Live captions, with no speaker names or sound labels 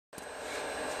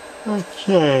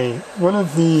Okay, one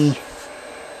of the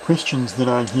questions that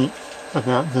I get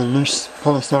about the loose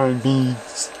polystyrene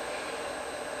beads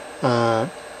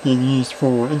being used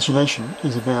for insulation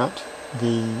is about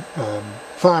the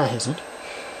fire hazard,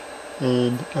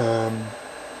 and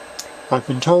I've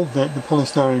been told that the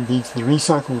polystyrene beads, the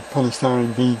recycled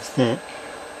polystyrene beads that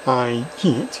I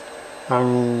get, are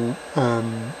all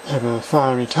have a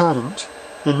fire retardant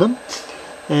in them.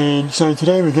 And so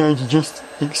today we're going to just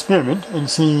experiment and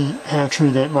see how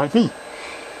true that might be.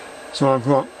 So I've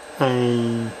got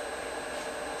a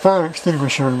fire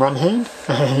extinguisher in one hand,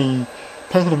 a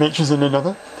packet of matches in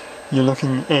another. You're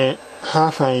looking at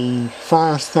half a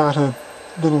fire starter,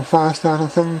 little fire starter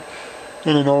thing,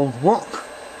 and an old wok.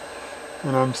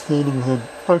 And I'm standing with an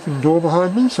open door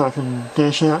behind me so I can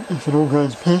dash out if it all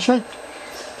goes pear-shaped.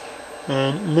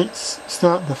 And let's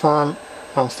start the fire.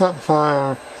 I'll start the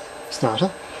fire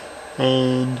starter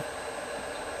and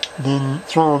then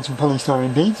throw on some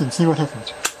polystyrene beads and see what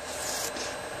happens.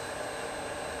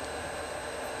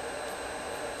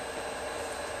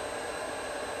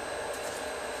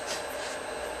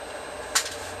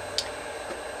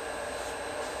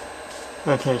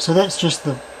 Okay, so that's just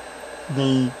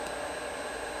the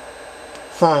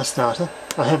fire starter.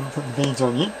 I haven't put the beads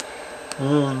on yet.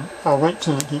 I'll wait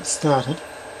till it gets started.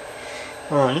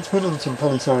 Alright, let's put in some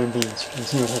polystyrene beads and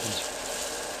see what happens.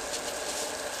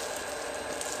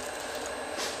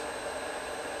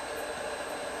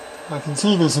 I can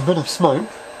see there's a bit of smoke.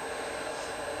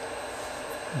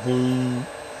 The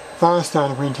fire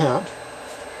starter went out.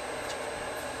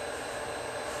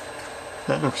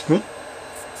 That looks good.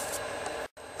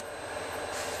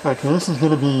 Okay, this is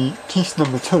going to be test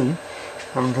number 2.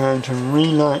 I'm going to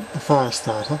relight the fire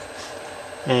starter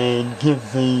and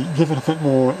give it a bit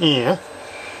more air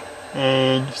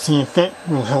and see if that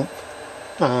will help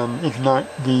ignite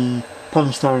the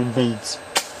polystyrene beads.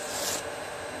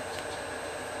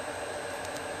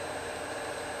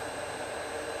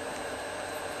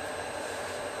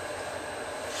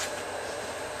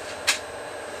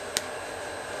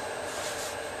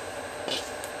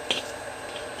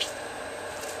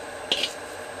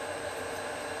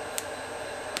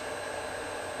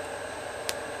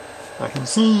 I can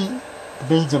see the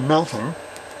beads are melting.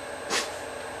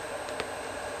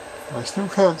 I still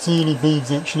can't see any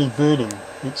beads actually burning.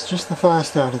 It's just the fire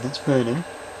starter that's burning.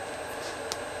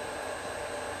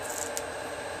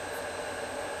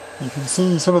 You can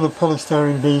see some of the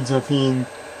polystyrene beads are being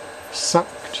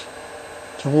sucked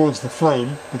towards the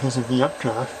flame because of the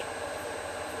updraft.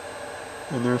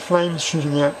 And there are flames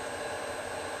shooting out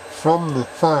from the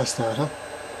fire starter.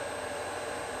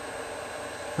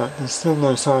 But there's still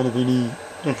no sign of any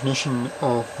ignition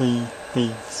of the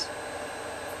beads.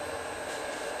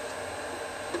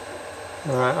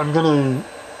 Alright, I'm going to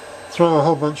throw a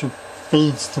whole bunch of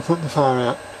beads to put the fire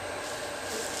out.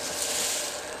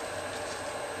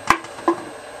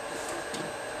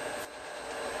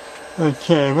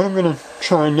 Okay, what I'm going to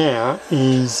try now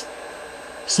is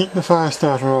set the fire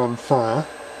starter on fire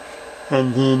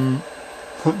and then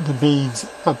put the beads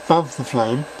above the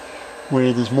flame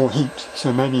where there's more heat.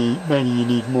 So maybe you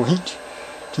need more heat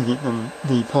to get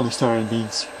the polystyrene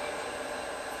beads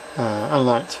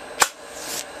alight.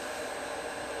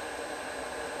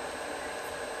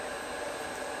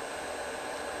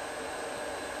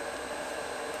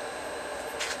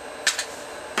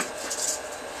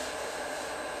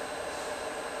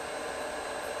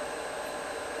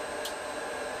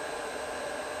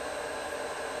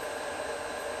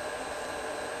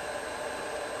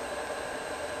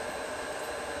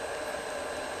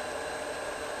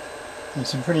 There's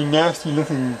some pretty nasty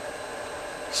looking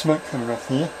smoke coming off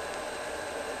there,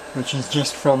 which is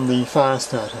just from the fire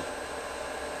starter.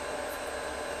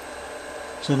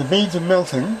 So the beads are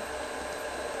melting.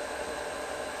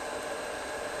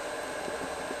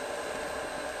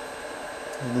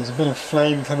 And there's a bit of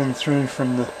flame coming through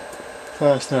from the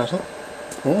fire starter.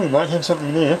 Oh, we might have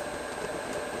something there.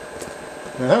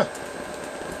 Aha!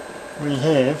 We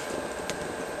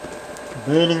have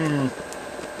burning.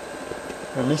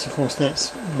 Unless of course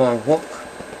that's my wok,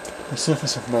 the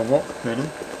surface of my wok burning.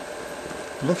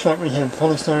 It looks like we have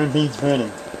polystyrene beads burning.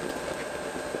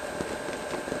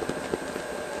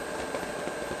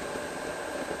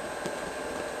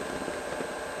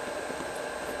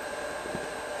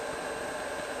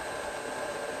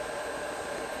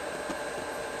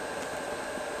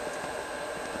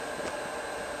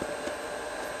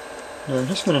 Now I'm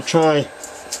just going to try.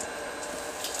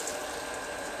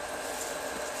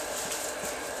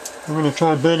 I'm going to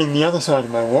try burning the other side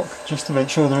of my wok just to make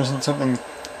sure there isn't something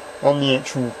on the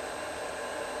actual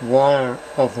wire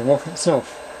of the wok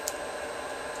itself.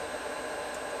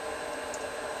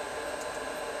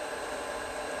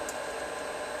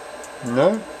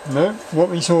 No, no, what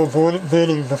we saw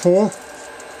burning before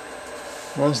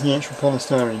was the actual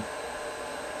polystyrene.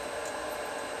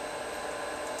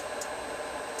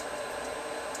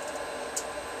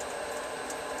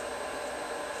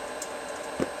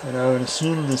 And I would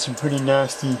assume there's some pretty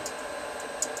nasty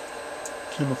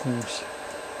chemicals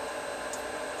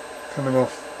coming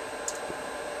off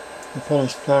the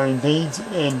polystyrene beads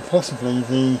and possibly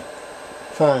the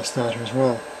fire starter as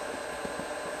well.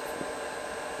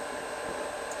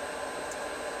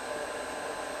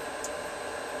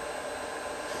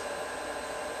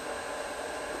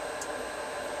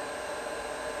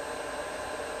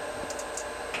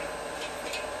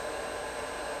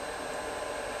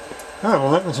 Oh,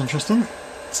 well, that was interesting.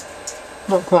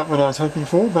 Not quite what I was hoping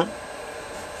for, but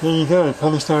there you go.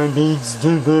 Polystyrene beads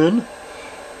do burn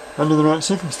under the right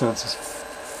circumstances.